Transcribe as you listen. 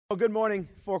Well, good morning,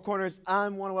 Four Corners. I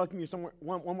want to welcome you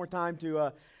one more time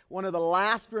to one of the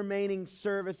last remaining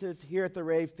services here at the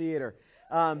Rave Theater.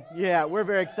 We're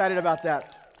very excited about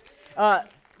that.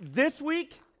 This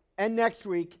week and next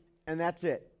week, and that's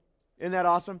it. Isn't that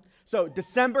awesome? So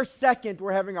December 2nd,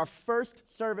 we're having our first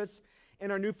service in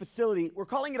our new facility. We're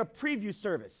calling it a preview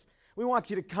service. We want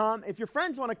you to come. If your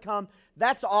friends want to come,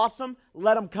 that's awesome.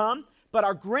 Let them come. But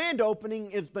our grand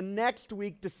opening is the next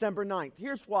week, December 9th.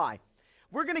 Here's why.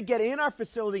 We're going to get in our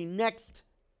facility next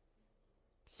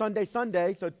Sunday,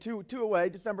 so two away,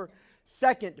 December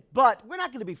 2nd, but we're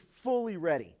not going to be fully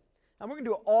ready. And we're going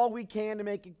to do all we can to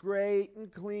make it great and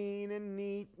clean and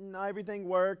neat and everything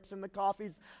works and the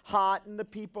coffee's hot and the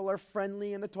people are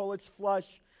friendly and the toilet's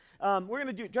flush. We're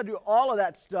going to try to do all of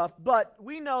that stuff, but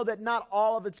we know that not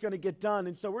all of it's going to get done,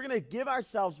 and so we're going to give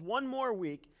ourselves one more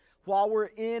week while we're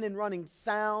in and running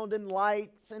sound and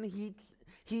lights and heat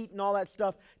and all that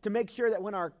stuff to make sure that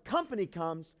when our company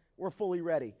comes, we're fully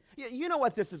ready. You know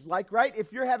what this is like, right?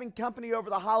 If you're having company over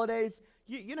the holidays,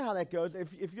 you know how that goes.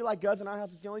 If you're like us in our house,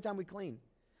 it's the only time we clean.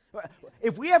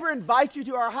 If we ever invite you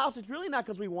to our house, it's really not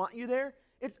because we want you there.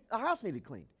 It's our house needed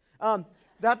cleaned.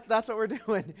 That's what we're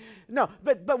doing. No,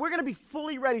 but we're going to be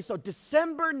fully ready. So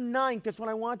December 9th is when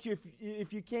I want you,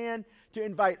 if you can, to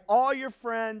invite all your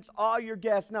friends, all your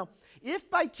guests. Now,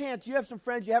 if by chance you have some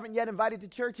friends you haven't yet invited to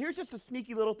church, here's just a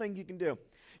sneaky little thing you can do.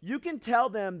 You can tell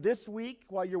them this week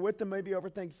while you're with them, maybe over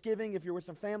Thanksgiving, if you're with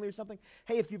some family or something,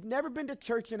 hey, if you've never been to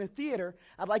church in a theater,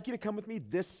 I'd like you to come with me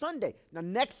this Sunday. Now,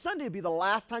 next Sunday will be the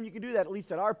last time you can do that, at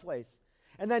least at our place.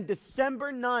 And then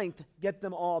December 9th, get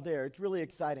them all there. It's really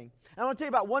exciting. And I want to tell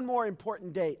you about one more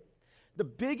important date. The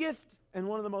biggest and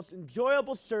one of the most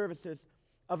enjoyable services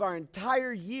of our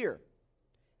entire year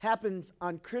happens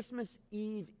on Christmas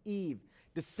Eve,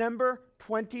 December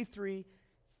 23.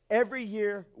 Every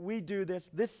year we do this.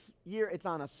 This year it's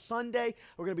on a Sunday.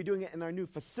 We're going to be doing it in our new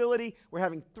facility. We're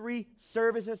having three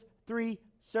services,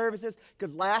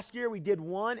 because last year we did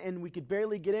one and we could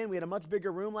barely get in. We had a much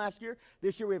bigger room last year.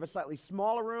 This year we have a slightly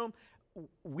smaller room.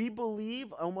 We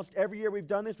believe almost every year we've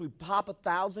done this, we pop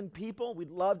 1,000 people. We'd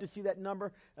love to see that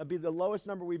number be the lowest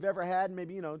number we've ever had,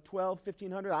 maybe 12,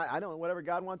 1,500. I don't know, whatever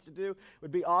God wants to do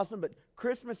would be awesome. But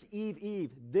Christmas Eve,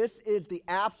 this is the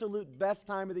absolute best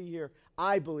time of the year,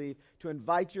 I believe, to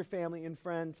invite your family and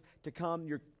friends to come.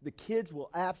 The kids will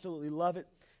absolutely love it.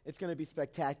 It's going to be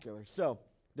spectacular. So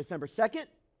December 2nd,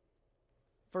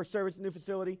 first service in the new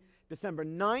facility. December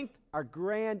 9th, our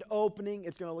grand opening.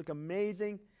 It's going to look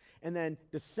amazing. And then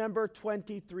December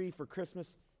 23 for Christmas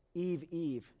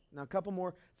Eve. Now, a couple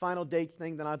more final dates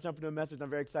things, then I'll jump into a message I'm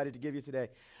very excited to give you today.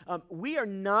 We are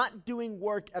not doing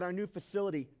work at our new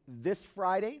facility this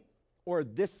Friday or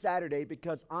this Saturday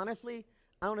because, honestly,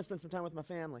 I want to spend some time with my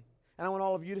family. And I want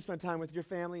all of you to spend time with your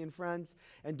family and friends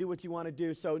and do what you want to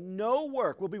do. So no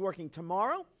work. We'll be working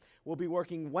tomorrow. We'll be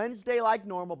working Wednesday like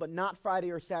normal, but not Friday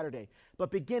or Saturday.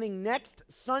 But beginning next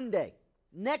Sunday,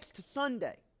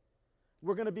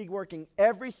 we're going to be working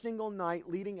every single night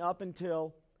leading up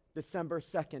until December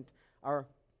 2nd, our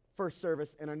first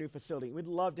service in our new facility. We'd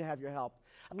love to have your help.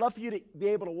 I'd love for you to be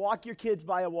able to walk your kids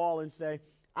by a wall and say,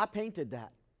 I painted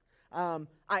that.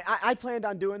 I planned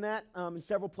on doing that in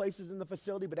several places in the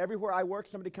facility, but everywhere I work,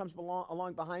 somebody comes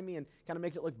along behind me and kind of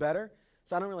makes it look better.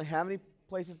 So I don't really have any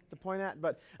places to point at,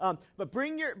 but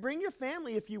bring your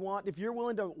family if you want, if you're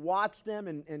willing to watch them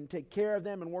and take care of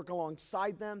them and work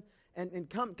alongside them. And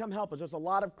come help us. There's a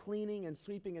lot of cleaning and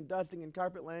sweeping and dusting and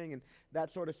carpet laying and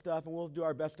that sort of stuff, and we'll do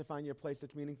our best to find you a place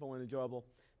that's meaningful and enjoyable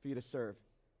for you to serve.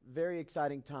 Very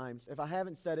exciting times. If I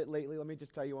haven't said it lately, let me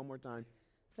just tell you one more time.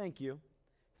 Thank you.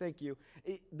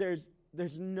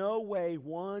 There's no way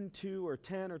 1, 2, or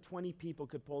 10 or 20 people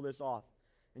could pull this off.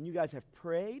 And you guys have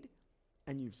prayed,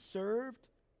 and you've served,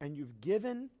 and you've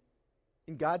given,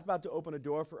 and God's about to open a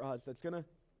door for us that's going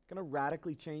to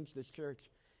radically change this church.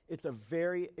 It's a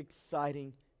very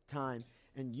exciting time,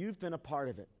 and you've been a part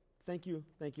of it. Thank you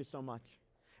so much.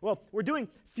 Well, we're doing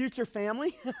Future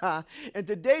Family, and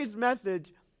today's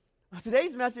message has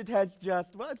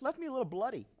it's left me a little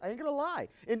bloody. I ain't going to lie.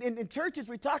 In churches,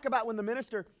 we talk about when the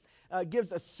minister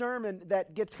gives a sermon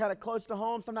that gets kind of close to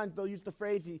home. Sometimes they'll use the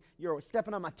phrase, you're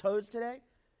stepping on my toes today.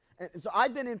 And so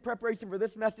I've been in preparation for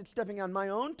this message stepping on my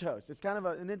own toes. It's kind of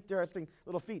an interesting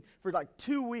little feat for like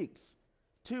 2 weeks.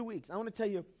 2 weeks. I want to tell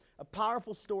you a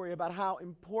powerful story about how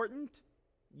important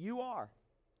you are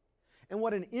and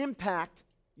what an impact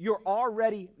you're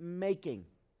already making.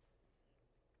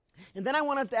 And then I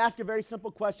want us to ask a very simple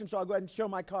question, so I'll go ahead and show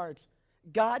my cards.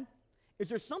 God, is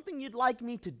there something you'd like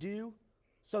me to do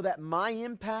so that my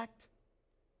impact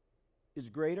is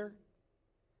greater?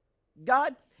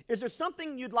 God, Is there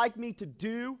something you'd like me to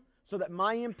do so that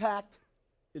my impact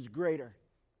is greater?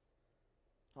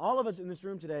 All of us in this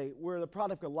room today, we're the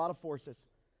product of a lot of forces.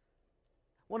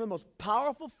 One of the most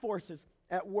powerful forces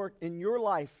at work in your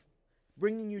life,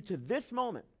 bringing you to this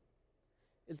moment,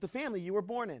 is the family you were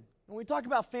born in. When we talk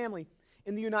about family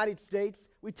in the United States,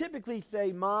 we typically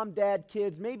say mom, dad,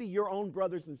 kids, maybe your own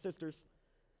brothers and sisters.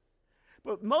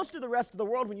 But most of the rest of the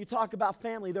world, when you talk about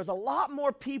family, there's a lot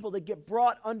more people that get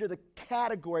brought under the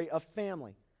category of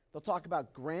family. They'll talk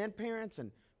about grandparents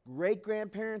and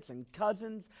great-grandparents and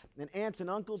cousins and aunts and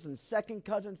uncles and second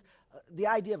cousins, the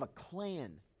idea of a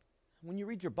clan. When you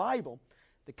read your Bible,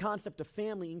 the concept of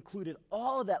family included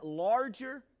all of that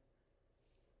larger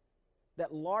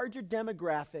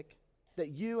demographic that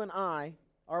you and I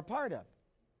are a part of.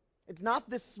 It's not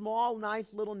this small,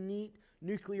 nice, little, neat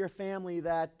nuclear family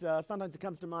that sometimes it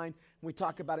comes to mind when we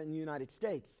talk about it in the United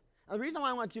States. Now, the reason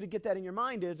why I want you to get that in your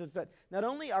mind is that not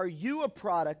only are you a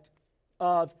product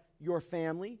of your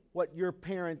family, what your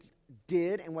parents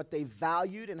did and what they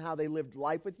valued and how they lived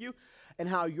life with you, and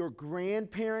how your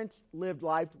grandparents lived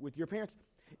life with your parents.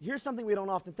 Here's something we don't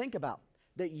often think about.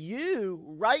 That you,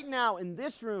 right now in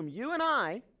this room, you and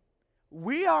I,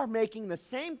 we are making the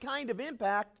same kind of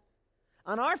impact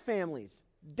on our families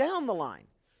down the line.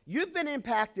 You've been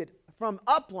impacted from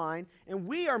upline, and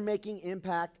we are making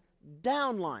impact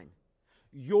downline.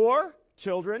 Your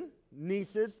children,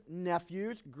 nieces,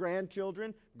 nephews,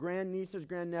 grandchildren, grandnieces,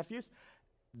 grandnephews,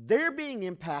 they're being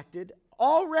impacted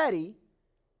already,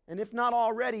 and if not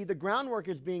already, the groundwork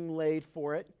is being laid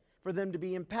for it, for them to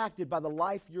be impacted by the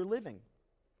life you're living.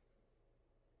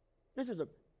 This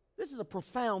is a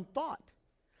profound thought.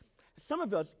 Some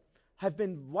of us have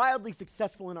been wildly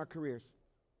successful in our careers.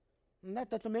 And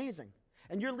that's amazing.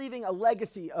 And you're leaving a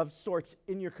legacy of sorts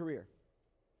in your career.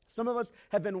 Some of us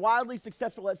have been wildly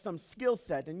successful at some skill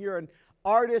set, and you're an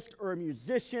artist or a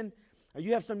musician, or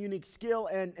you have some unique skill,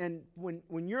 and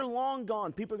when you're long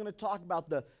gone, people are going to talk about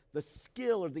the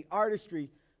skill or the artistry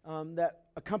that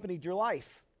accompanied your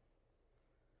life.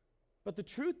 But the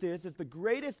truth is the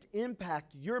greatest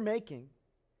impact you're making,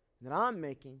 that I'm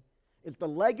making, is the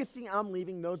legacy I'm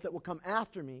leaving those that will come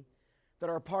after me that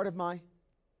are a part of my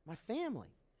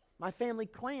family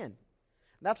clan. And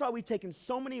that's why we've taken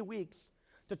so many weeks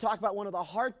to talk about one of the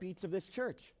heartbeats of this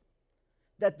church,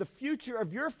 that the future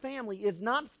of your family is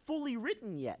not fully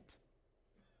written yet.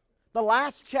 The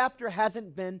last chapter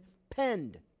hasn't been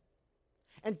penned.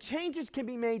 And changes can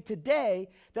be made today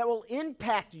that will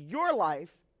impact your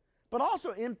life, but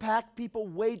also impact people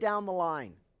way down the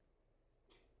line.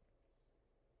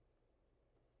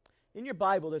 In your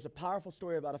Bible, there's a powerful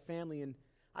story about a family, and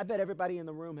I bet everybody in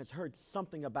the room has heard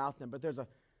something about them, but there's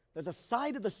a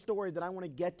side of the story that I want to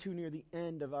get to near the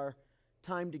end of our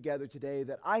time together today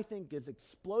that I think is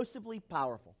explosively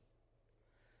powerful.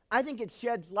 I think it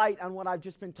sheds light on what I've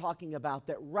just been talking about,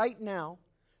 that right now,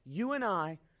 you and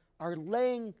I are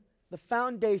laying the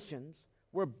foundations.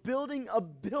 We're building a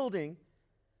building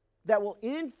that will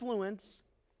influence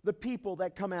the people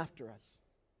that come after us.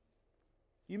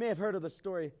 You may have heard of the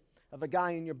story of a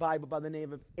guy in your Bible by the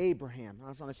name of Abraham. I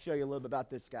just want to show you a little bit about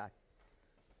this guy.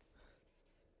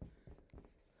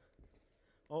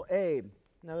 Oh, Abe.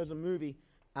 Now, there's a movie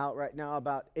out right now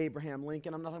about Abraham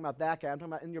Lincoln. I'm not talking about that guy. I'm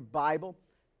talking about in your Bible,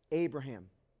 Abraham.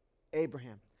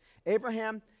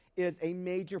 Abraham is a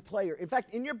major player. In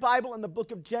fact, in your Bible, in the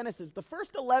book of Genesis, the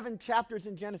first 11 chapters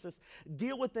in Genesis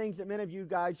deal with things that many of you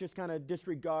guys just kind of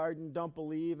disregard and don't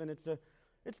believe, and it's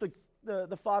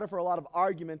the fodder for a lot of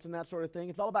arguments and that sort of thing.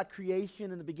 It's all about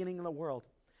creation and the beginning of the world.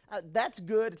 That's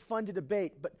good. It's fun to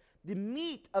debate, but the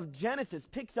meat of Genesis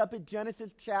picks up in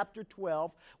Genesis chapter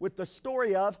 12 with the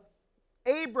story of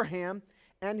Abraham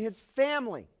and his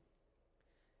family.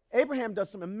 Abraham does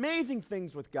some amazing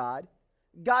things with God.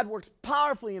 God works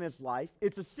powerfully in his life.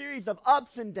 It's a series of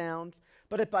ups and downs,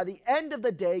 but by the end of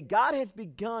the day, God has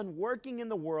begun working in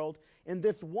the world in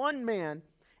this one man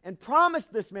and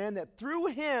promised this man that through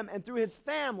him and through his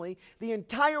family, the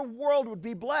entire world would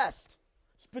be blessed,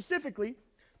 specifically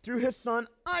through his son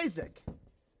Isaac.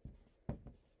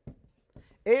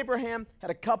 Abraham had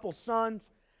a couple sons,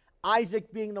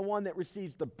 Isaac being the one that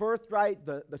receives the birthright,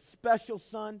 the special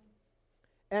son.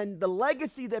 And the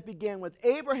legacy that began with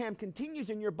Abraham continues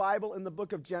in your Bible in the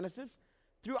book of Genesis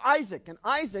through Isaac. And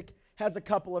Isaac has a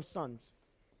couple of sons.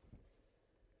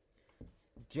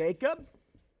 Jacob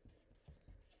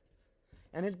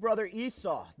and his brother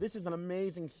Esau. This is an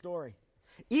amazing story.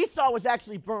 Esau was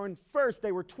actually born first.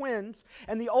 They were twins.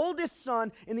 And the oldest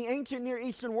son in the ancient Near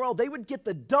Eastern world, they would get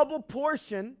the double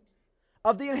portion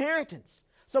of the inheritance.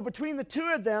 So between the two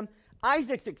of them,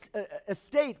 Isaac's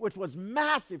estate, which was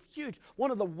massive, huge, one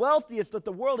of the wealthiest that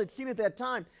the world had seen at that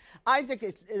time,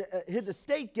 his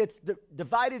estate gets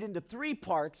divided into 3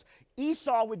 parts.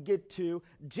 Esau would get 2,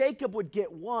 Jacob would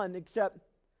get 1, except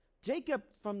Jacob,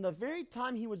 from the very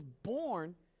time he was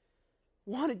born,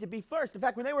 wanted to be first. In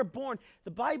fact, when they were born,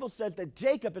 the Bible says that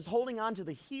Jacob is holding on to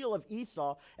the heel of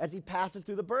Esau as he passes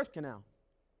through the birth canal.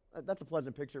 That's a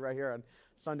pleasant picture right here on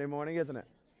Sunday morning, isn't it?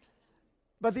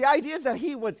 But the idea is that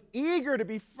he was eager to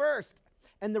be first,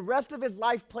 and the rest of his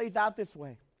life plays out this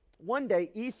way. One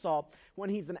day, Esau, when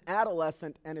he's an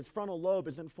adolescent and his frontal lobe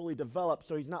isn't fully developed,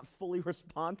 so he's not fully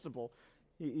responsible,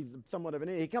 he's somewhat of an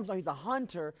idiot. He comes home, he's a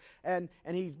hunter, and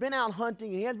he's been out hunting,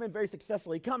 and he hasn't been very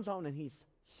successful. He comes home, and he's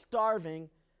starving,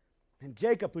 and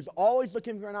Jacob, who's always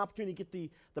looking for an opportunity to get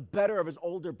the better of his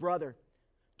older brother,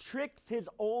 tricks his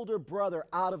older brother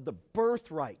out of the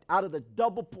birthright, out of the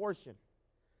double portion.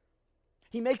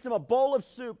 He makes him a bowl of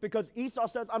soup because Esau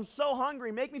says, I'm so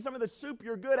hungry, make me some of the soup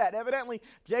you're good at. Evidently,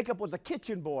 Jacob was a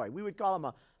kitchen boy. We would call him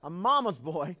a mama's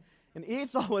boy. And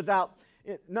Esau was out.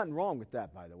 Nothing wrong with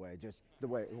that, by the way, just the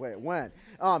way it went.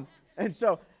 And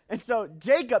so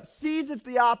Jacob seizes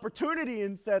the opportunity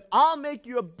and says, I'll make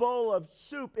you a bowl of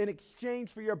soup in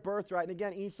exchange for your birthright. And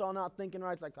again, Esau not thinking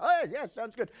right. It's like, oh, yeah,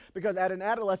 sounds good. Because at an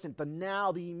adolescent, the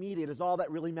now, the immediate is all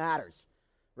that really matters.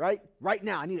 Right? Right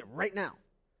now. I need it right now.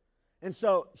 And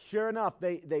so, sure enough,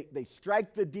 they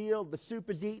strike the deal. The soup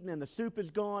is eaten, and the soup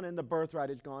is gone, and the birthright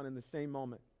is gone in the same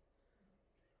moment.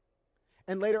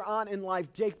 And later on in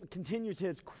life, Jacob continues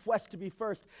his quest to be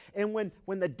first. And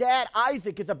when the dad,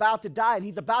 Isaac, is about to die, and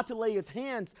he's about to lay his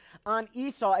hands on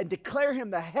Esau and declare him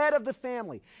the head of the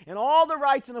family, and all the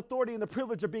rights and authority and the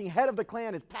privilege of being head of the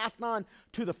clan is passed on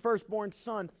to the firstborn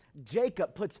son,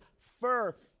 Jacob puts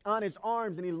fur on his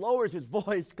arms, and he lowers his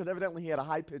voice, because evidently he had a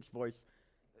high-pitched voice.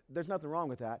 There's nothing wrong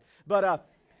with that.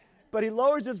 But he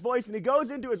lowers his voice, and he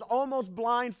goes into his almost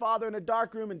blind father in a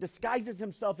dark room and disguises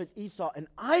himself as Esau. And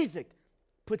Isaac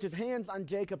puts his hands on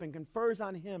Jacob and confers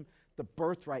on him the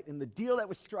birthright. And the deal that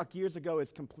was struck years ago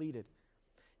is completed.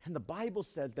 And the Bible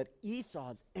says that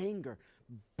Esau's anger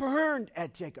burned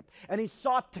at Jacob, and he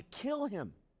sought to kill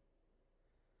him.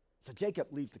 So Jacob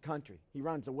leaves the country. He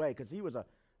runs away because he was a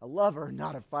lover,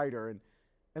 not a fighter.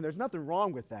 And there's nothing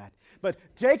wrong with that. But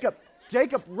Jacob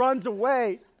runs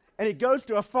away, and he goes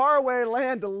to a faraway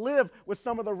land to live with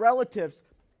some of the relatives.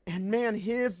 And man,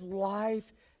 his life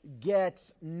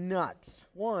gets nuts.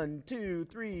 1, 2,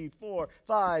 3, 4,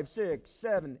 5, 6,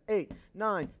 7, 8,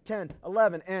 9, 10,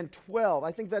 11, and 12.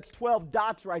 I think that's 12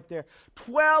 dots right there.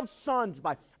 12 sons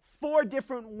by 4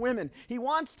 different women. He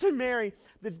wants to marry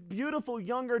this beautiful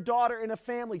younger daughter in a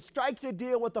family, strikes a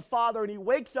deal with the father, and he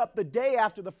wakes up the day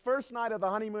after the first night of the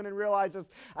honeymoon and realizes,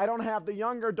 I don't have the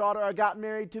younger daughter, I got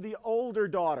married to the older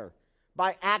daughter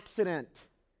by accident.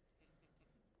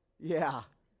 Yeah,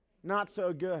 not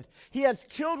so good. He has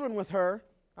children with her.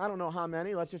 I don't know how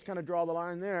many. Let's just kind of draw the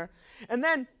line there. And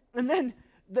then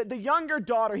the younger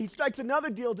daughter, he strikes another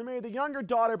deal to marry the younger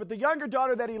daughter, but the younger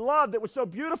daughter that he loved, that was so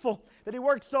beautiful, that he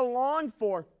worked so long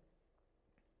for,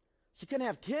 she couldn't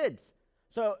have kids.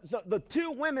 So the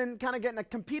 2 women kind of get in a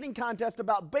competing contest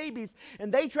about babies,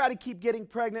 and they try to keep getting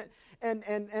pregnant, and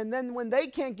then when they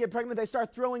can't get pregnant, they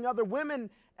start throwing other women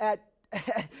at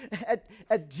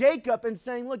Jacob and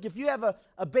saying, look, if you have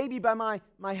a baby by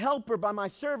my helper, by my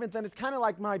servant, then it's kind of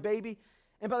like my baby.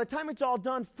 And by the time it's all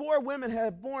done, 4 women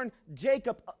have born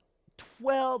Jacob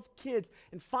 12 kids.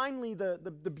 And finally,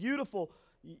 the beautiful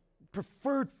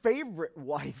preferred favorite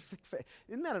wife.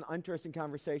 Isn't that an interesting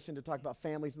conversation to talk about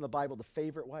families in the Bible, the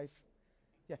favorite wife?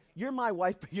 Yeah, you're my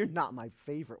wife, but you're not my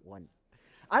favorite one.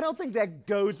 I don't think that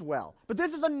goes well. But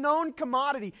this is a known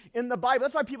commodity in the Bible.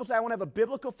 That's why people say, I want to have a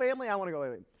biblical family. I want to go,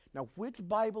 wait. Now, which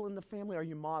Bible in the family are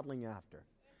you modeling after?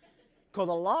 Because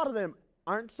a lot of them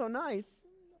aren't so nice.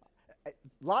 A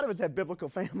lot of us have biblical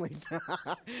families.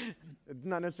 It's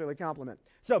not necessarily a compliment.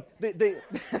 So the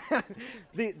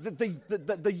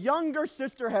younger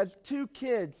sister has 2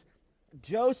 kids,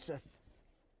 Joseph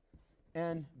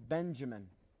and Benjamin.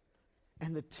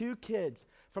 And the 2 kids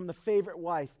from the favorite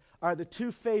wife are the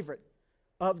 2 favorite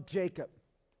of Jacob.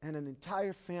 And an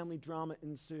entire family drama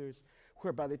ensues,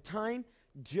 where by the time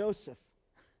Joseph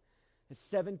is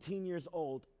 17 years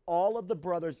old, all of the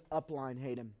brothers upline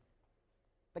hate him.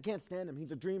 They can't stand him.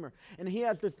 He's a dreamer. And he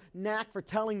has this knack for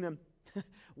telling them,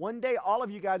 one day all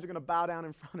of you guys are going to bow down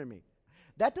in front of me.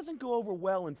 That doesn't go over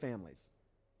well in families.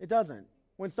 It doesn't.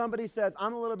 When somebody says,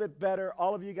 I'm a little bit better,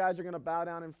 all of you guys are going to bow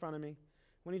down in front of me.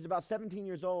 When he's about 17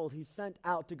 years old, he's sent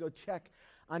out to go check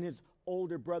on his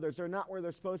older brothers. They're not where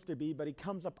they're supposed to be, but he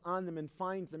comes up on them and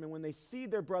finds them. And when they see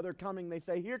their brother coming, they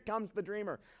say, "Here comes the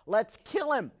dreamer. Let's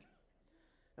kill him."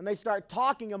 And they start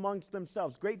talking amongst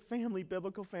themselves. Great family,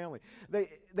 biblical family.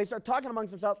 They start talking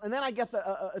amongst themselves, and then I guess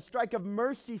a strike of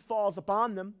mercy falls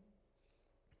upon them.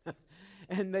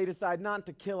 And they decide not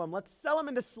to kill him. Let's sell him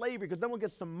into slavery, because then we'll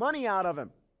get some money out of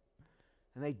him.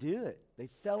 And they do it. They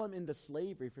sell him into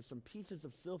slavery for some pieces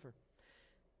of silver.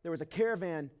 There was a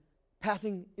caravan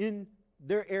passing in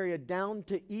their area down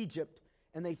to Egypt,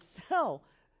 and they sell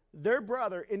their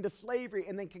brother into slavery,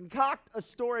 and they concoct a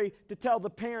story to tell the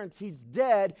parents he's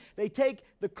dead. They take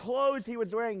the clothes he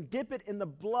was wearing, dip it in the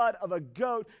blood of a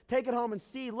goat, take it home and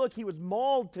see, look, he was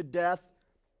mauled to death.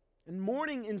 And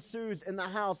mourning ensues in the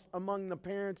house among the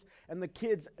parents, and the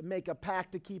kids make a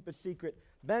pact to keep a secret.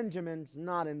 Benjamin's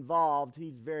not involved.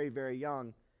 He's very, very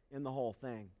young in the whole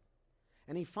thing.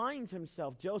 And he finds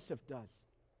himself, Joseph does.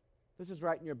 This is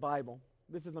right in your Bible.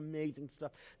 This is amazing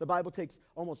stuff. The Bible takes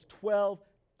almost 12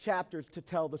 chapters to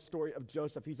tell the story of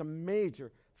Joseph. He's a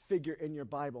major figure in your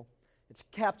Bible. It's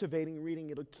captivating reading.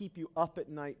 It'll keep you up at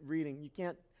night reading.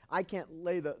 I can't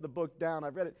lay the book down.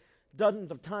 I've read it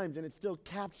dozens of times, and it still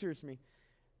captures me.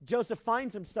 Joseph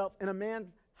finds himself in a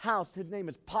man's house. His name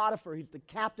is Potiphar. He's the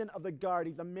captain of the guard.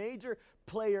 He's a major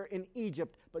player in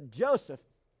Egypt, but Joseph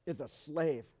is a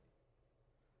slave.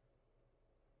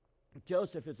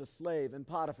 Joseph is a slave in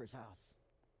Potiphar's house.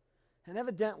 And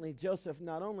evidently, Joseph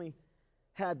not only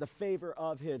had the favor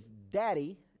of his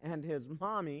daddy and his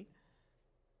mommy,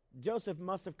 Joseph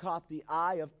must have caught the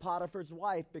eye of Potiphar's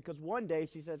wife, because one day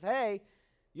she says, "Hey,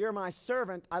 you're my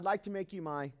servant. I'd like to make you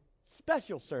my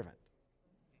special servant."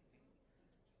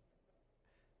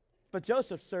 But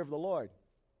Joseph served the Lord.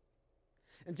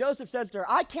 And Joseph says to her,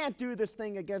 "I can't do this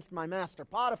thing against my master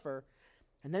Potiphar."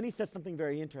 And then he says something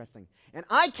very interesting. "And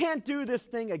I can't do this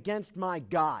thing against my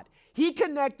God." He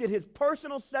connected his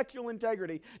personal sexual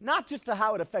integrity, not just to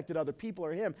how it affected other people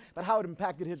or him, but how it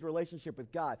impacted his relationship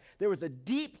with God. There was a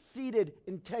deep-seated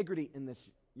integrity in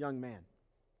this young man.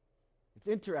 It's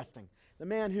interesting. The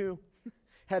man who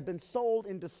had been sold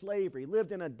into slavery,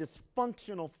 lived in a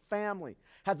dysfunctional family,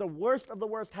 had the worst of the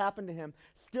worst happen to him,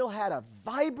 still had a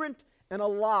vibrant and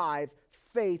alive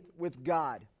faith with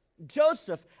God.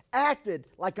 Joseph acted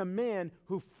like a man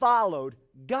who followed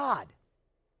God.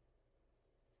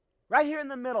 Right here in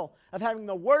the middle of having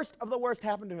the worst of the worst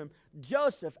happen to him,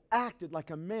 Joseph acted like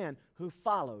a man who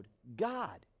followed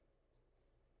God.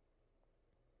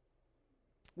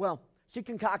 Well, she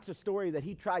concocts a story that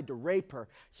he tried to rape her.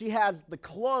 She has the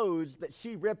clothes that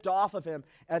she ripped off of him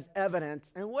as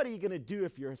evidence. And what are you going to do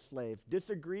if you're a slave?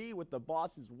 Disagree with the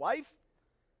boss's wife?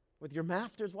 With your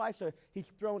master's wife? So he's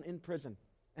thrown in prison.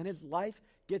 And his life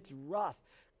gets rough.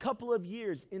 Couple of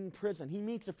years in prison. He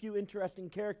meets a few interesting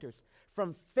characters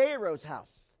from Pharaoh's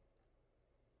house.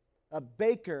 A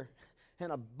baker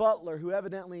and a butler who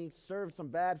evidently served some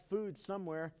bad food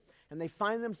somewhere. And they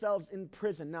find themselves in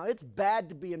prison. Now, it's bad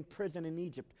to be in prison in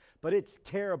Egypt, but it's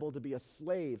terrible to be a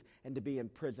slave and to be in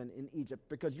prison in Egypt,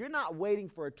 because you're not waiting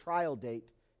for a trial date.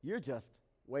 You're just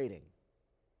waiting.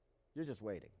 You're just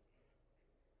waiting.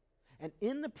 And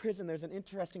in the prison, there's an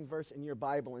interesting verse in your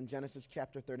Bible in Genesis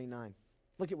chapter 39.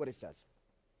 Look at what it says.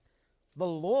 "The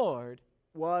Lord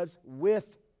was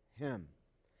with him,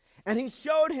 and he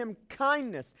showed him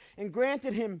kindness and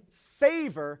granted him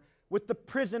favor with the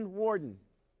prison warden."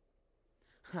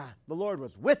 The Lord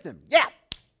was with him. Yeah!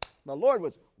 The Lord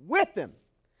was with him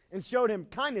and showed him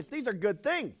kindness. These are good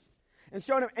things. And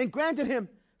showed him and granted him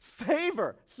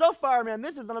favor. So far, man,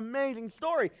 this is an amazing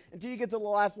story until you get to the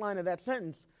last line of that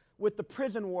sentence, with the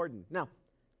prison warden. Now,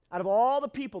 out of all the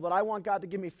people that I want God to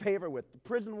give me favor with, the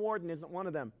prison warden isn't one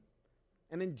of them.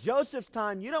 And in Joseph's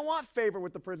time, you don't want favor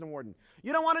with the prison warden.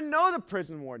 You don't want to know the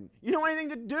prison warden. You don't want anything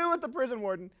to do with the prison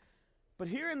warden. But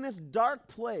here in this dark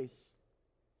place,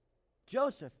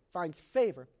 Joseph finds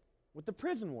favor with the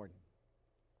prison warden.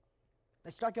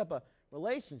 They strike up a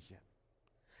relationship.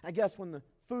 I guess when the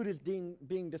food is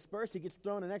being dispersed, he gets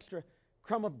thrown an extra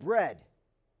crumb of bread.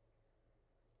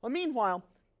 Well, meanwhile,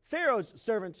 Pharaoh's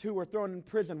servants who were thrown in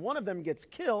prison, one of them gets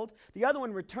killed, the other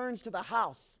one returns to the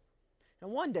house.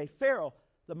 And one day, Pharaoh,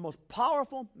 the most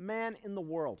powerful man in the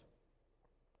world,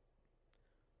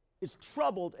 is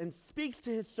troubled and speaks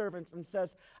to his servants and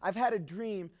says, "I've had a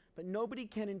dream, but nobody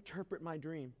can interpret my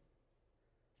dream."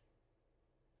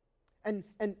 And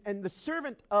the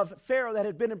servant of Pharaoh that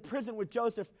had been in prison with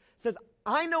Joseph says,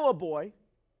 "I know a boy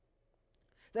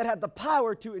that had the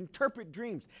power to interpret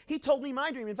dreams. He told me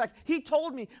my dream. In fact, he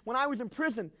told me when I was in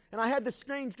prison and I had this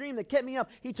strange dream that kept me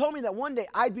up, he told me that one day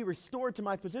I'd be restored to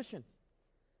my position.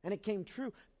 And it came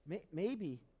true.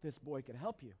 Maybe this boy could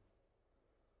help you."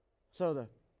 So the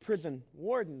prison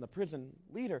warden, the prison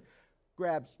leader,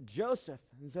 grabs Joseph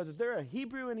and says, is there a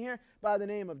Hebrew in here by the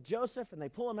name of Joseph? And they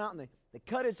pull him out and they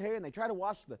cut his hair and they try to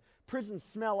wash the prison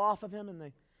smell off of him,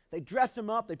 and they dress him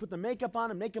up, they put the makeup on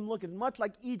him, make him look as much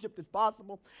like Egypt as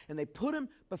possible, and they put him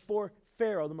before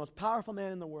Pharaoh, the most powerful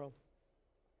man in the world.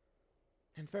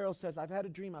 And Pharaoh says, I've had a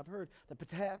dream, I've heard that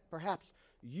perhaps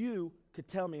you could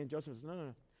tell me. And Joseph says,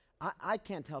 no, I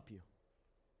can't help you.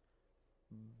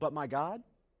 But my God,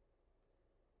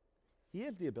 He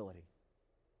has the ability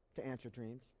to answer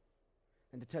dreams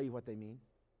and to tell you what they mean.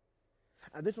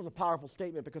 And this was a powerful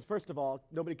statement because, first of all,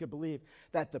 nobody could believe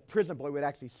that the prison boy would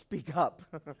actually speak up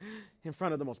in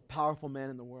front of the most powerful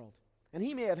man in the world. And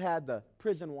he may have had the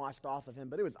prison washed off of him,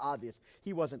 but it was obvious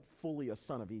he wasn't fully a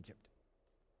son of Egypt.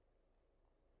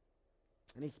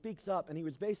 And he speaks up, and he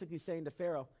was basically saying to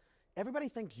Pharaoh, everybody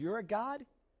thinks you're a god,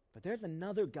 but there's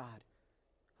another God.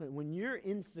 When you're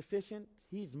insufficient,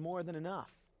 He's more than enough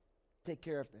to take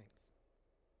care of things.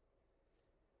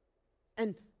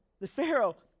 And the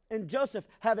Pharaoh and Joseph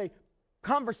have a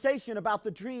conversation about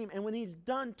the dream, and when he's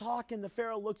done talking, the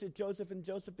Pharaoh looks at Joseph, and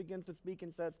Joseph begins to speak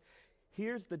and says,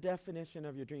 here's the definition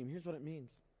of your dream. Here's what it means.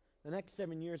 The next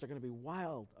 7 years are going to be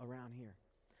wild around here.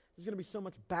 There's going to be so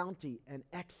much bounty and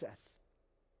excess.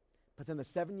 But then the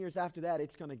 7 years after that,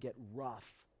 it's going to get rough.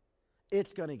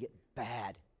 It's going to get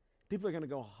bad. People are going to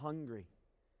go hungry.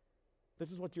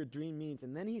 This is what your dream means.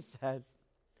 And then he says,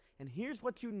 and here's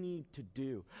what you need to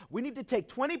do. We need to take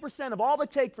 20% of all the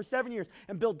take for 7 years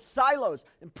and build silos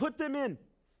and put them in.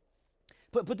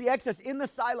 Put the excess in the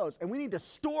silos, and we need to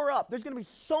store up. There's going to be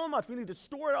so much. We need to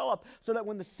store it all up so that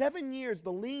when the 7 years,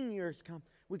 the lean years come,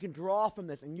 we can draw from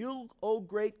this. And you, O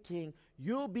great king,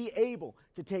 you'll be able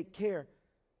to take care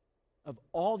of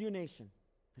all your nation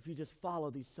if you just follow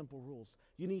these simple rules.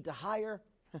 You need to hire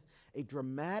a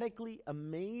dramatically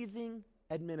amazing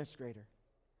administrator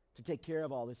to take care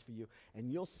of all this for you,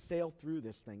 and you'll sail through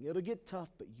this thing. It'll get tough,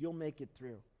 but you'll make it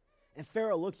through. And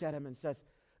Pharaoh looks at him and says,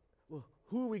 well,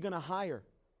 who are we going to hire?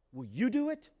 Will you do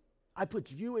it? I put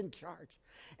you in charge.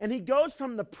 And he goes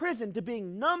from the prison to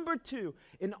being number 2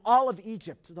 in all of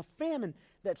Egypt. The famine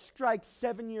that strikes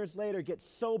 7 years later gets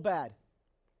so bad,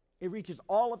 it reaches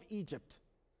all of Egypt.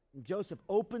 And Joseph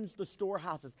opens the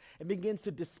storehouses and begins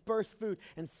to disperse food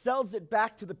and sells it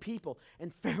back to the people.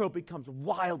 And Pharaoh becomes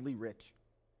wildly rich.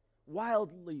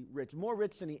 Wildly rich, more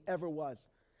rich than he ever was.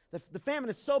 The famine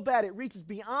is so bad it reaches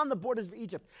beyond the borders of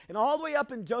Egypt. And all the way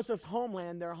up in Joseph's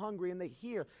homeland, they're hungry and they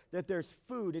hear that there's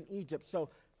food in Egypt. So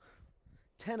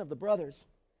 10 of the brothers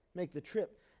make the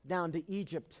trip down to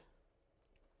Egypt.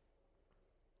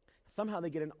 Somehow they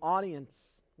get an audience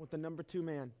with the number 2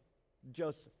 man,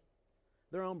 Joseph,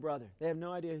 their own brother. They have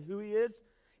no idea who he is.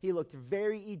 He looks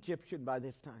very Egyptian by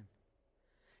this time.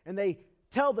 And they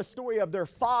tell the story of their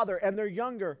father and their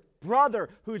younger brother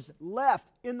who's left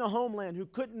in the homeland, who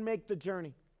couldn't make the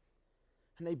journey.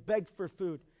 And they beg for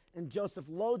food. And Joseph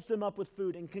loads them up with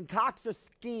food and concocts a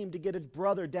scheme to get his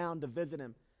brother down to visit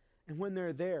him. And when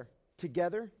they're there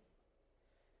together,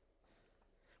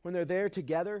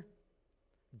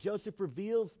 Joseph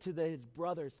reveals to his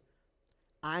brothers,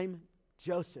 I'm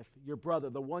Joseph, your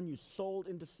brother, the one you sold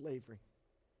into slavery.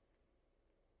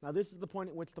 Now this is the point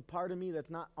at which the part of me that's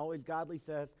not always godly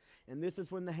says, and this is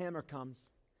when the hammer comes.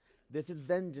 This is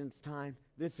vengeance time.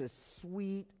 This is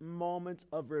sweet moments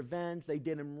of revenge. They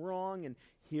did him wrong, and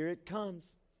here it comes.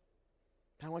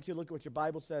 I want you to look at what your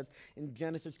Bible says in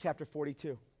Genesis chapter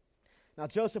 42. Now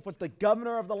Joseph was the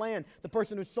governor of the land, the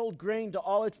person who sold grain to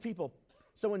all its people.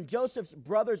 So when Joseph's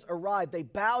brothers arrived, they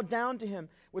bowed down to him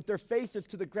with their faces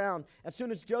to the ground. As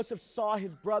soon as Joseph saw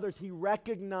his brothers, he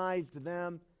recognized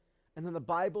them. And then the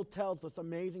Bible tells this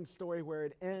amazing story where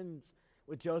it ends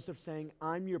with Joseph saying,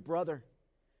 I'm your brother.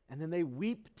 And then they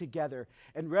weep together.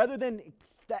 And rather than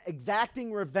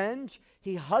exacting revenge,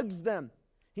 he hugs them.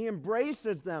 He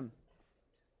embraces them.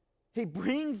 He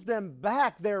brings them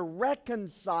back. They're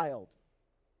reconciled.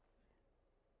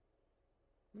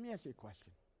 Let me ask you a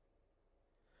question.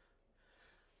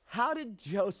 How did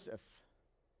Joseph,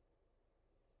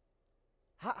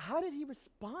 how did he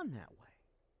respond that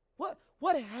way?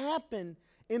 What happened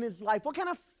in his life? What kind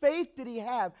of faith did he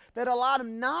have that allowed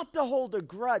him not to hold a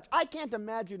grudge? I can't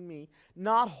imagine me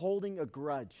not holding a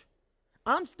grudge.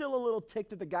 I'm still a little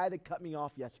ticked at the guy that cut me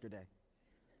off yesterday.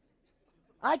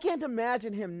 I can't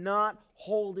imagine him not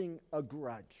holding a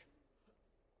grudge.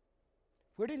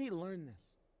 Where did he learn this?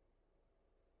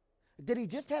 Did he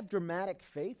just have dramatic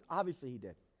faith? Obviously he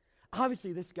did.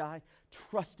 Obviously this guy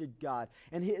trusted God.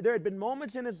 And there had been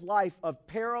moments in his life of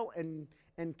peril and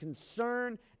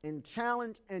concern and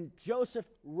challenge, and Joseph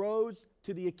rose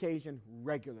to the occasion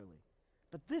regularly.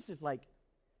 But this is like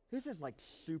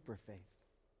super faith.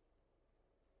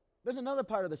 There's another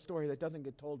part of the story that doesn't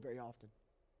get told very often,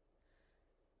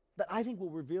 that I think will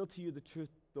reveal to you the truth,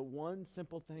 the one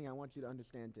simple thing I want you to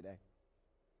understand today.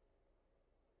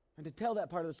 And to tell that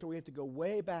part of the story, we have to go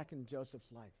way back in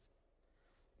Joseph's life.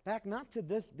 Back not to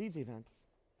these events,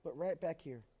 but right back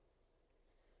here.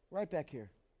 Right back here.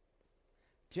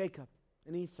 Jacob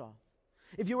and Esau.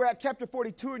 If you were at chapter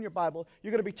 42 in your Bible,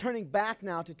 you're going to be turning back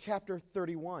now to chapter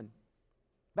 31.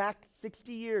 Back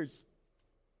 60 years.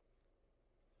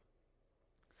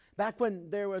 Back when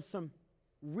there was some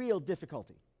real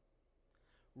difficulty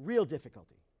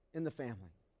in the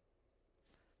family.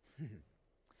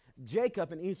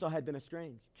 Jacob and Esau had been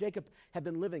estranged. Jacob had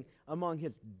been living among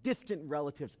his distant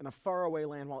relatives in a faraway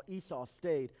land while Esau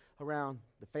stayed around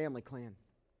the family clan.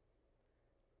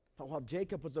 But while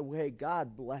Jacob was away,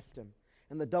 God blessed him,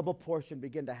 and the double portion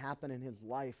began to happen in his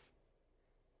life.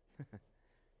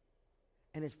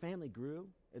 And his family grew,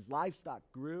 his livestock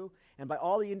grew, and by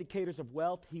all the indicators of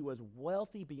wealth, he was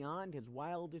wealthy beyond his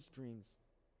wildest dreams.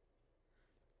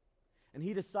 And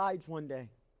he decides one day,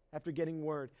 after getting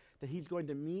word, that he's going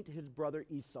to meet his brother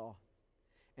Esau.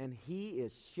 And he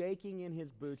is shaking in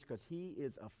his boots because he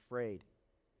is afraid.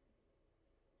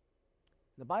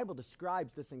 The Bible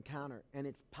describes this encounter, and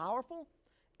it's powerful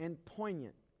and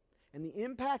poignant. And the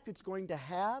impact it's going to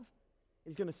have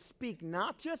is going to speak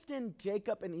not just in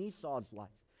Jacob and Esau's life.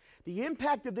 The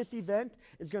impact of this event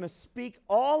is going to speak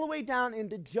all the way down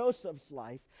into Joseph's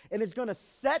life, and it's going to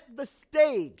set the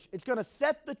stage. It's going to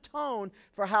set the tone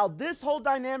for how this whole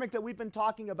dynamic that we've been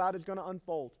talking about is going to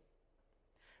unfold.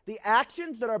 The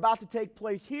actions that are about to take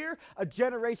place here, a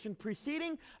generation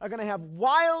preceding, are going to have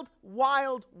wild,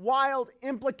 wild, wild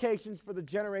implications for the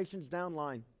generations down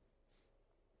line.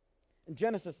 In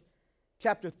Genesis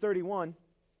chapter 31,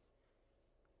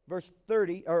 verse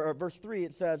 3,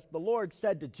 it says, the Lord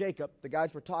said to Jacob, the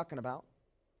guys we're talking about,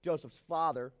 Joseph's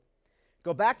father,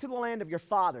 go back to the land of your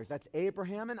fathers, that's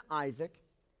Abraham and Isaac,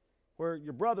 where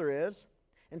your brother is,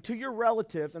 and to your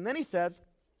relatives. And then he says,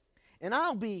 and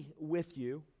I'll be with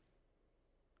you.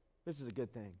 This is a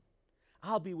good thing.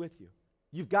 I'll be with you.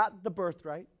 You've got the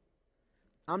birthright.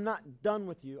 I'm not done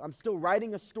with you. I'm still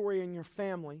writing a story in your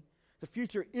family. The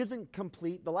future isn't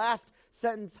complete. The last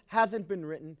sentence hasn't been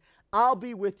written. I'll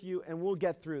be with you, and we'll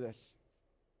get through this.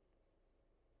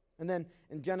 And then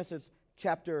in Genesis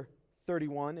chapter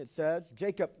 31, it says,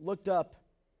 Jacob looked up,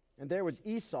 and there was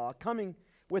Esau coming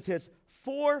with his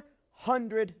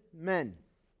 400 men.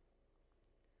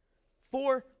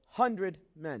 400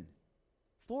 men.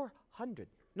 400.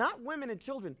 Not women and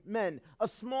children, men. A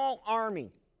small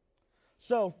army.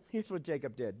 So here's what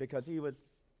Jacob did, because he was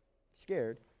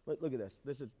scared. Look at this.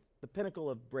 This is the pinnacle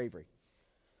of bravery.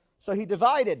 So he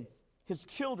divided his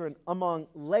children among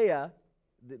Leah,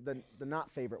 the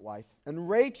not favorite wife, and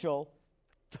Rachel,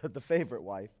 the favorite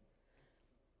wife,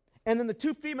 and then the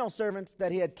two female servants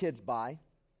that he had kids by.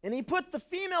 And he put the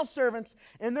female servants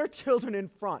and their children in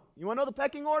front. You want to know the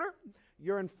pecking order?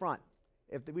 You're in front.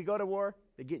 If we go to war,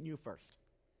 they're getting you first.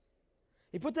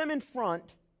 He put them in front,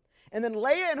 and then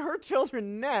Leah and her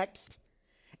children next,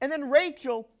 and then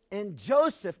Rachel and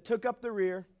Joseph took up the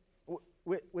rear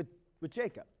with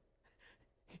Jacob.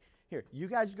 Here, you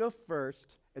guys go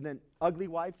first, and then ugly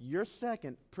wife, you're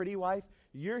second. Pretty wife,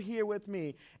 you're here with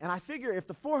me. And I figure if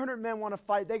the 400 men want to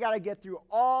fight, they got to get through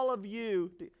all of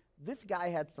you. This guy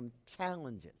had some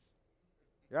challenges,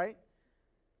 right?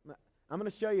 I'm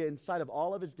going to show you inside of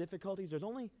all of his difficulties,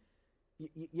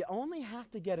 you only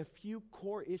have to get a few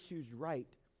core issues right,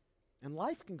 and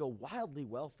life can go wildly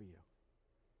well for you.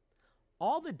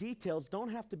 All the details don't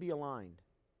have to be aligned,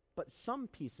 but some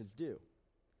pieces do.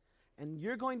 And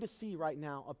you're going to see right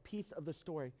now a piece of the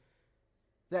story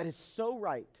that is so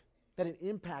right that it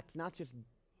impacts not just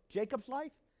Jacob's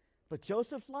life, but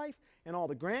Joseph's life and all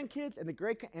the grandkids and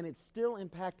and it's still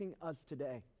impacting us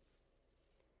today.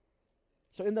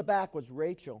 So in the back was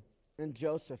Rachel and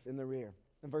Joseph in the rear.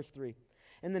 In verse 3.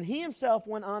 And then he himself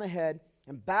went on ahead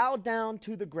and bowed down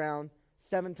to the ground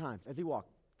 7 times as he walked.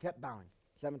 Kept bowing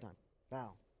 7 times.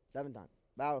 Bow. 7 times.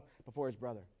 Bow before his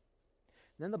brother.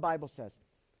 And then the Bible says,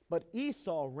 but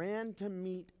Esau ran to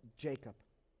meet Jacob.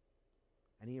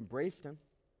 And he embraced him.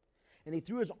 And he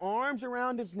threw his arms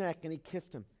around his neck and he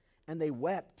kissed him. And they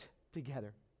wept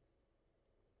together.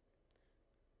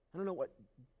 I don't know what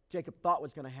Jacob thought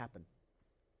was going to happen.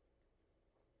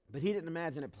 But he didn't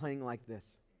imagine it playing like this.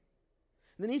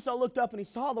 And then Esau looked up and he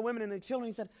saw the women and the children.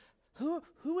 He said, who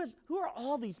are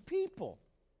all these people?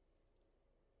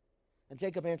 And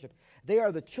Jacob answered, they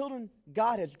are the children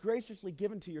God has graciously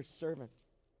given to your servant.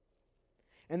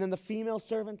 And then the female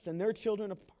servants and their children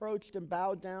approached and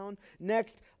bowed down.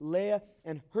 Next, Leah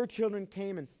and her children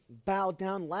came and bowed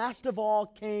down. Last of all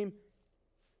came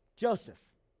Joseph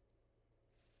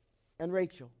and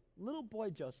Rachel. Little boy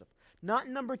Joseph, not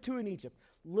number 2 in Egypt.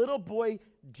 Little boy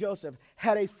Joseph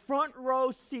had a front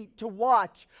row seat to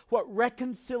watch what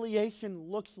reconciliation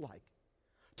looks like,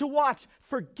 to watch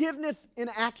forgiveness in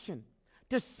action,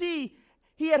 to see.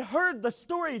 He had heard the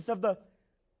stories of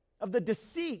the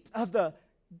deceit, of the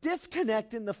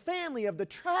disconnect in the family, of the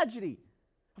tragedy,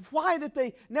 of why that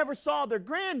they never saw their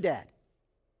granddad.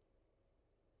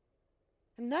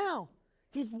 And now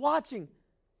he's watching,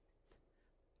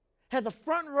 has a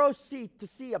front row seat to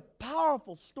see a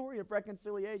powerful story of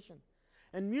reconciliation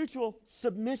and mutual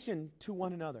submission to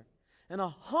one another, and a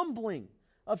humbling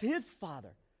of his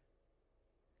father,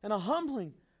 and a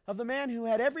humbling of the man who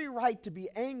had every right to be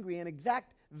angry and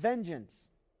exact vengeance.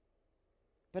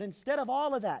 But instead of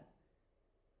all of that,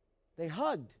 they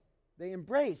hugged, they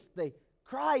embraced, they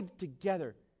cried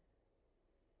together.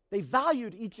 They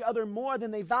valued each other more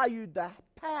than they valued the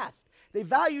past. They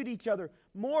valued each other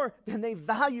more than they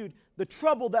valued the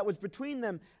trouble that was between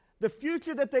them. The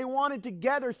future that they wanted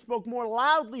together spoke more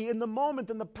loudly in the moment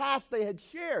than the past they had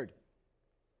shared.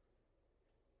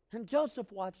 And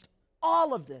Joseph watched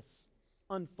all of this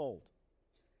unfold.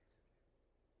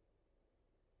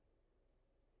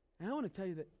 And I want to tell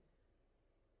you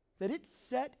that it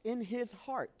set in his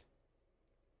heart.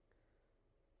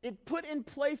 It put in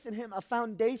place in him a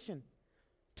foundation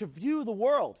to view the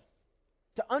world,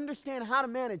 to understand how to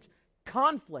manage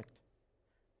conflict.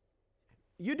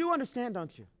 You do understand,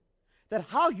 don't you, that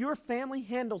how your family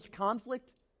handles conflict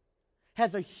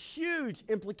has a huge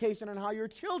implication on how your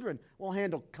children will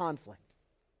handle conflict.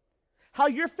 How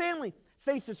your family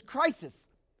faces crisis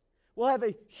will have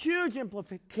a huge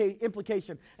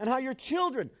implication on how your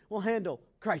children will handle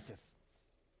crisis.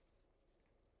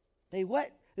 They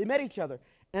met each other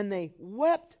and they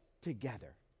wept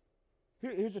together.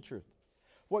 Here's the truth.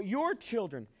 What your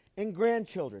children and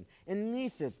grandchildren and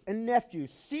nieces and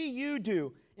nephews see you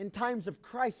do in times of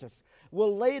crisis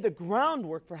will lay the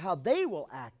groundwork for how they will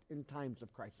act in times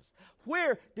of crisis.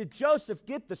 Where did Joseph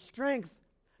get the strength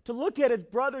to look at his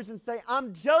brothers and say,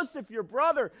 I'm Joseph, your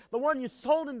brother, the one you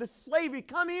sold into slavery.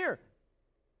 Come here.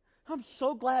 I'm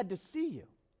so glad to see you.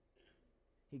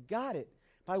 He got it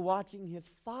by watching his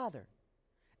father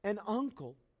and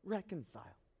uncle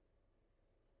reconcile.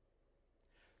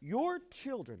 Your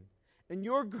children and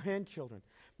your grandchildren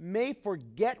may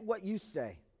forget what you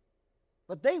say,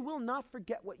 but they will not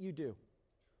forget what you do.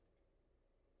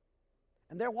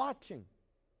 And they're watching,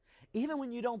 even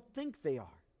when you don't think they are.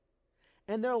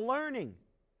 And they're learning.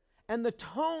 And the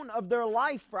tone of their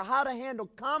life for how to handle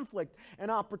conflict and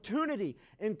opportunity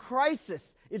and crisis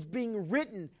is being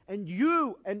written, and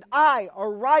you and I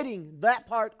are writing that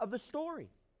part of the story.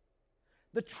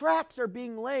 The tracks are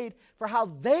being laid for how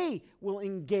they will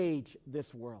engage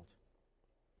this world.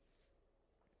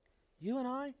 You and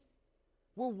I,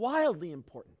 we're wildly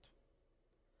important.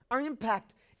 Our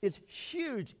impact is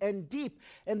huge and deep,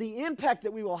 and the impact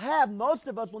that we will have, most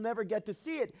of us will never get to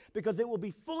see it because it will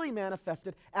be fully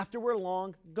manifested after we're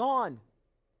long gone.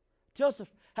 Joseph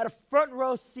had a front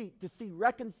row seat to see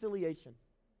reconciliation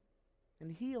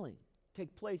and healing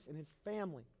take place in his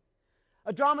family.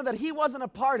 A drama that he wasn't a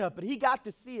part of, but he got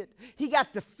to see it. He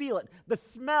got to feel it. The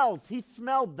smells, he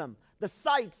smelled them. The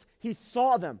sights, he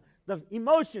saw them. The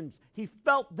emotions, he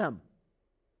felt them.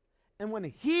 And when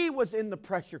he was in the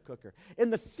pressure cooker,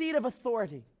 in the seat of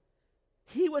authority,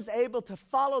 he was able to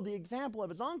follow the example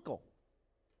of his uncle.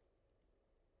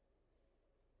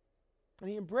 And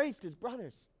he embraced his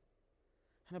brothers.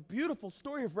 And a beautiful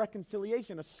story of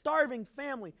reconciliation. A starving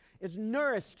family is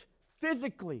nourished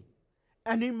physically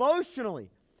and emotionally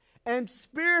and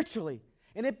spiritually.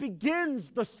 And it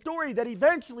begins the story that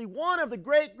eventually one of the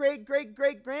great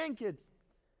grandkids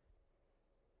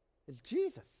is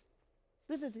Jesus.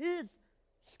 This is his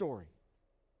story.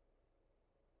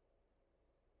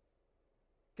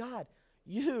 God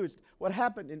used what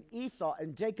happened in Esau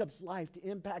and Jacob's life to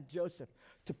impact Joseph,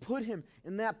 to put him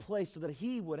in that place so that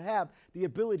he would have the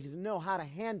ability to know how to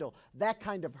handle that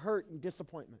kind of hurt and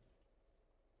disappointment.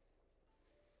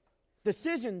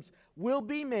 Decisions will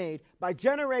be made by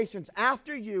generations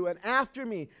after you and after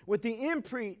me with the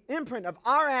imprint of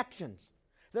our actions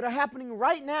that are happening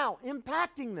right now,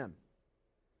 impacting them.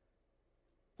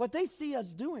 What they see us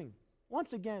doing,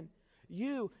 once again,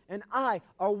 you and I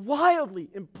are wildly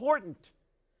important.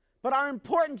 But our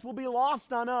importance will be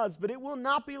lost on us, but it will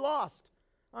not be lost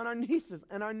on our nieces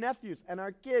and our nephews and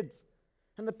our kids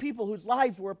and the people whose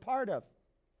lives we're a part of.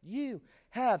 You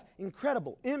have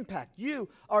incredible impact. You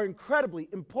are incredibly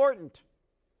important.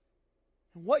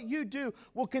 And what you do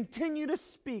will continue to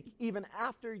speak even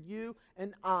after you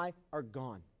and I are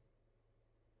gone.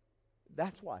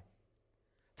 That's why.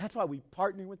 That's why we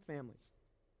partner with families.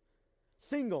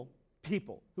 Single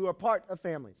people who are part of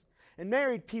families, and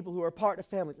married people who are part of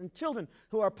families, and children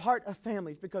who are part of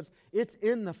families, because it's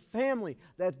in the family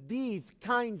that these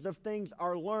kinds of things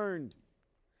are learned.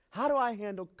 How do I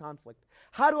handle conflict?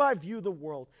 How do I view the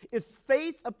world? Is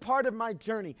faith a part of my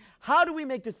journey? How do we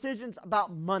make decisions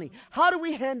about money? How do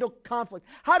we handle conflict?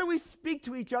 How do we speak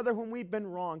to each other when we've been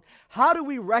wrong? How do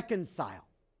we reconcile?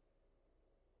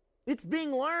 It's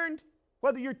being learned.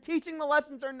 Whether you're teaching the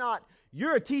lessons or not,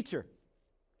 you're a teacher.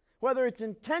 Whether it's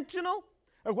intentional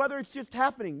or whether it's just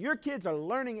happening, your kids are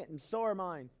learning it, and so are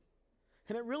mine.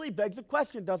 And it really begs a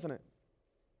question, doesn't it?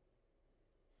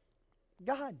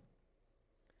 God,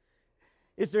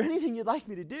 is there anything you'd like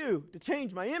me to do to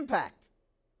change my impact?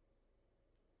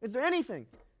 Is there anything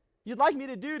you'd like me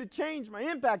to do to change my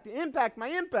impact, to impact my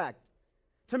impact,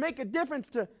 to make a difference,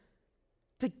 to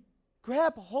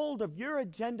grab hold of your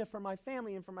agenda for my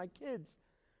family and for my kids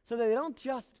so that they don't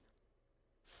just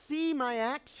see my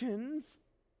actions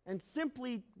and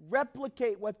simply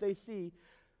replicate what they see,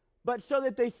 but so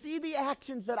that they see the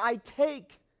actions that I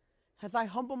take as I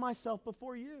humble myself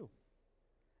before you,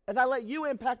 as I let you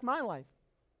impact my life.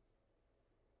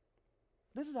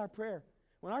 This is our prayer.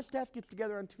 When our staff gets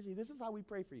together on Tuesday, this is how we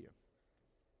pray for you.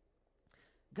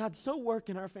 God, so work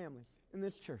in our families, in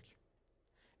this church,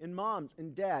 in moms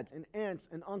and dads and aunts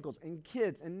and uncles and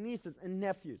kids and nieces and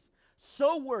nephews.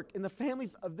 So work in the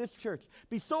families of this church.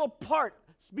 Be so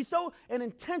an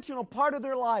intentional part of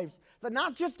their lives that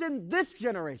not just in this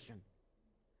generation,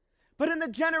 but in the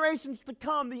generations to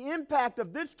come, the impact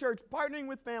of this church partnering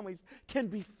with families can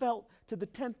be felt to the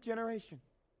 10th generation.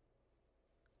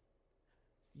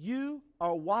 You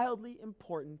are wildly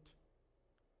important.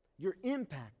 Your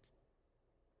impact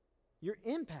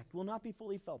will not be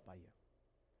fully felt by you.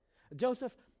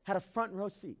 Joseph had a front row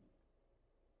seat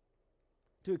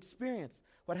to experience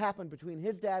what happened between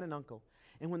his dad and uncle.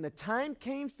 And when the time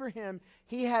came for him,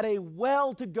 he had a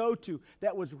well to go to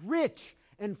that was rich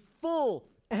and full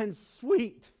and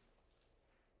sweet.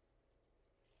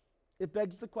 It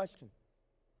begs the question,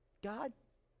 God,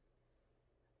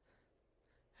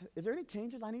 is there any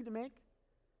changes I need to make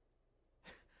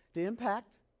to impact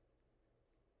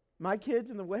my kids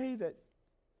in the way that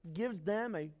gives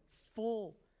them a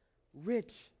full,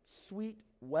 rich, sweet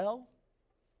well?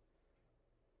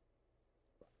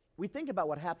 We think about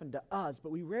what happened to us,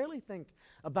 but we rarely think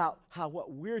about how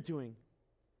what we're doing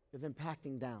is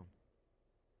impacting down.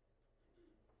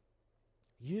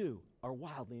 You are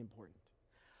wildly important.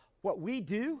 What we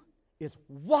do is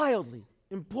wildly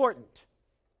important.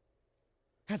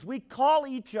 As we call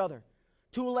each other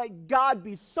to let God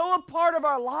be so a part of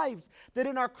our lives that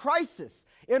in our crisis,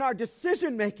 in our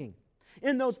decision making,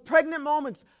 in those pregnant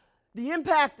moments, the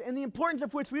impact and the importance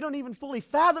of which we don't even fully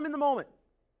fathom in the moment,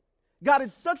 God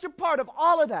is such a part of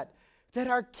all of that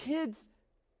our kids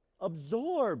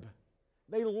absorb.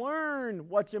 They learn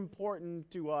what's important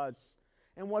to us.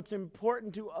 And what's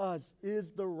important to us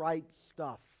is the right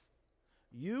stuff.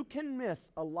 You can miss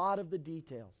a lot of the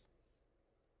details.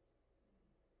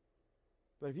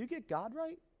 But if you get God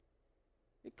right,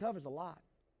 it covers a lot.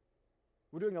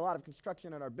 We're doing a lot of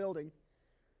construction in our building,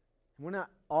 and we're not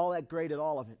all that great at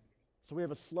all of it. So we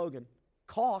have a slogan,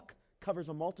 caulk covers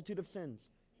a multitude of sins.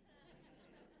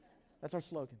 That's our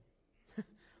slogan. I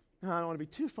don't want to be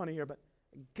too funny here, but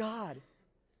God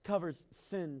covers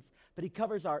sins, but he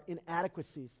covers our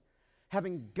inadequacies.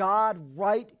 Having God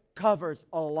right covers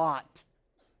a lot.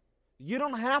 You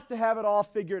don't have to have it all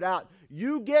figured out.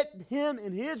 You get him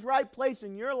in his right place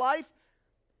in your life.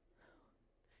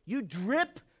 You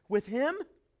drip with him.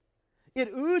 It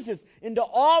oozes into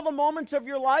all the moments of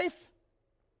your life.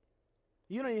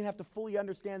 You don't even have to fully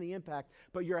understand the impact,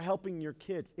 but you're helping your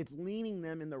kids. It's leaning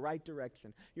them in the right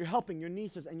direction. You're helping your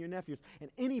nieces and your nephews and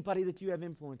anybody that you have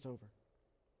influence over.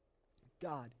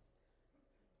 God,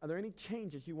 are there any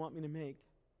changes you want me to make?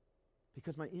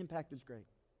 Because my impact is great.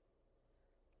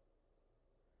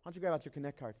 Why don't you grab out your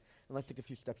Connect card and let's take a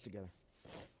few steps together.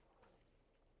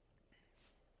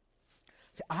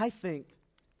 See, I think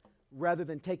rather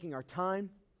than taking our time,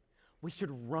 we should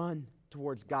run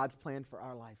towards God's plan for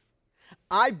our life.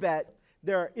 I bet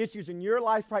there are issues in your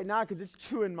life right now, because it's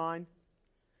true in mine,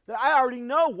 that I already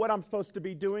know what I'm supposed to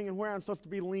be doing and where I'm supposed to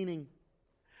be leaning.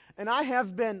 And I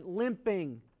have been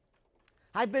limping.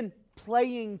 I've been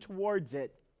playing towards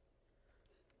it.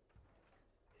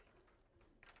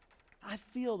 I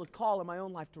feel the call in my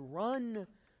own life to run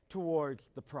towards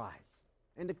the prize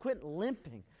and to quit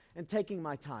limping and taking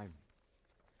my time.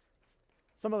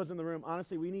 Some of us in the room,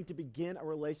 honestly, we need to begin a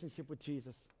relationship with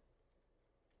Jesus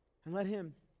and let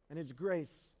him and his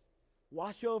grace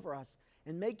wash over us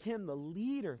and make him the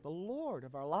leader, the Lord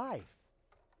of our life.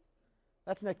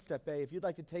 That's next step A. If you'd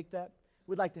like to take that,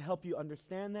 we'd like to help you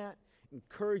understand that,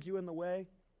 encourage you in the way.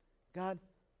 God,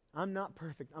 I'm not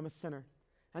perfect. I'm a sinner.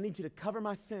 I need you to cover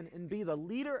my sin and be the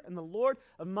leader and the Lord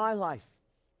of my life.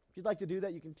 If you'd like to do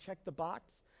that, you can check the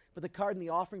box, put the card in the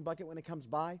offering bucket when it comes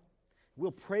by.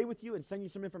 We'll pray with you and send you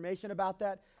some information about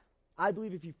that. I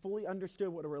believe if you fully understood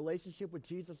what a relationship with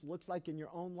Jesus looks like in your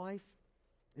own life,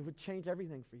 it would change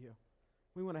everything for you.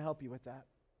 We want to help you with that.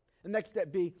 And next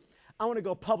step B, I want to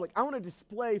go public. I want to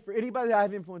display for anybody that I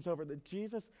have influence over that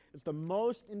Jesus is the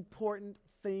most important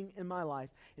thing in my life,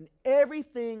 and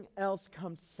everything else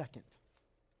comes second.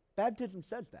 Baptism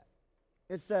says that.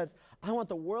 It says, I want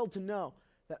the world to know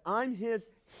that I'm his,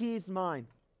 he's mine,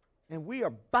 and we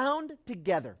are bound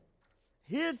together.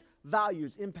 His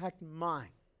values impact mine.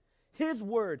 His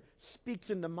word speaks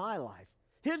into my life.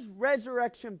 His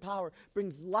resurrection power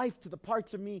brings life to the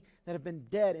parts of me that have been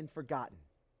dead and forgotten.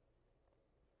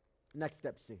 Next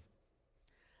step C.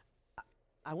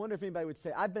 I wonder if anybody would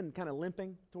say, I've been kind of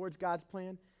limping towards God's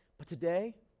plan, but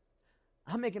today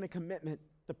I'm making a commitment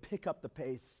to pick up the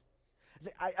pace.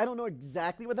 I don't know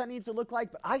exactly what that needs to look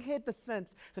like, but I get the sense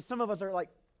that some of us are like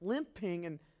limping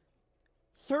and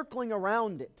circling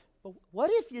around it. But what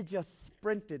if you just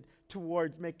sprinted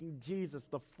towards making Jesus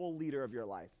the full leader of your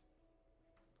life?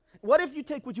 What if you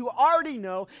take what you already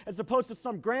know as opposed to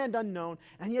some grand unknown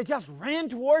and you just ran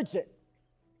towards it?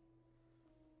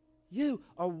 You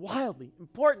are wildly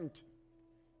important.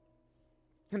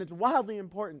 And it's wildly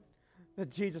important that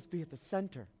Jesus be at the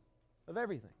center of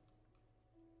everything.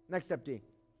 Next step D.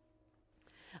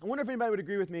 I wonder if anybody would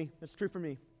agree with me. That's true for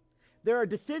me. There are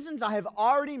decisions I have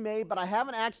already made, but I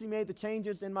haven't actually made the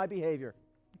changes in my behavior.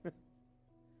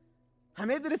 I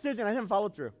made the decision, I haven't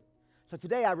followed through. So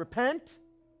today I repent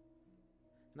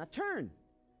and I turn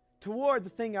toward the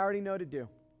thing I already know to do.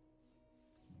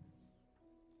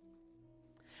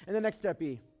 And the next step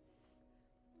E.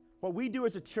 What we do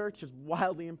as a church is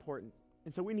wildly important.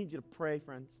 And so we need you to pray,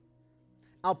 friends.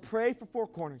 I'll pray for Four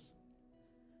Corners,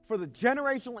 for the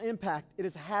generational impact it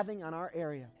is having on our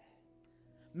area.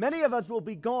 Many of us will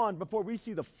be gone before we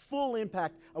see the full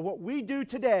impact of what we do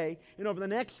today and over the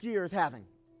next year is having.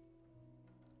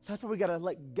 So that's why we got to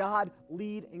let God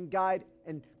lead and guide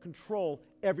and control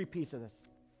every piece of this.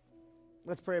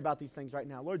 Let's pray about these things right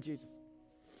now. Lord Jesus,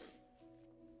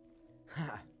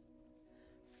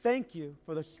 thank you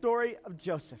for the story of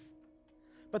Joseph.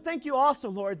 But thank you also,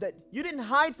 Lord, that you didn't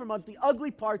hide from us the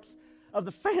ugly parts of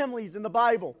the families in the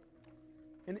Bible.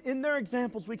 And in their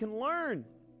examples, we can learn.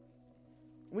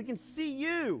 We can see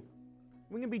you.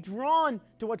 We can be drawn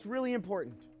to what's really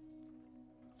important.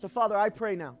 So, Father, I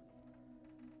pray now.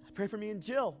 I pray for me and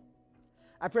Jill.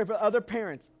 I pray for other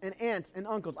parents and aunts and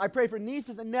uncles. I pray for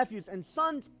nieces and nephews and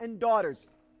sons and daughters.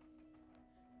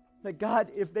 That, God,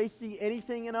 if they see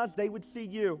anything in us, they would see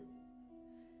you.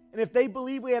 And if they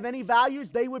believe we have any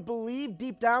values, they would believe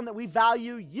deep down that we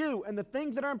value you. And the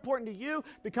things that are important to you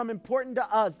become important to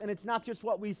us. And it's not just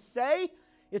what we say,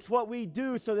 it's what we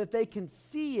do so that they can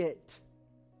see it.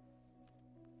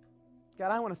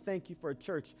 God, I want to thank you for a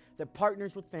church that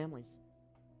partners with families.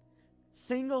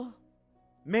 Single,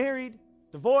 married,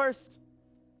 divorced.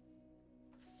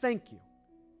 Thank you.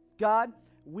 God,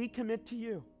 we commit to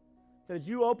you that as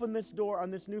you open this door on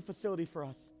this new facility for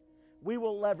us, we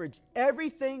will leverage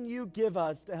everything you give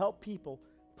us to help people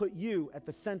put you at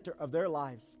the center of their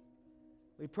lives.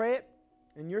 We pray it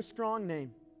in your strong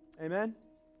name. Amen.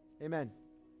 Amen.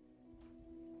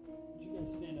 Would you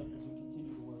guys stand up as well?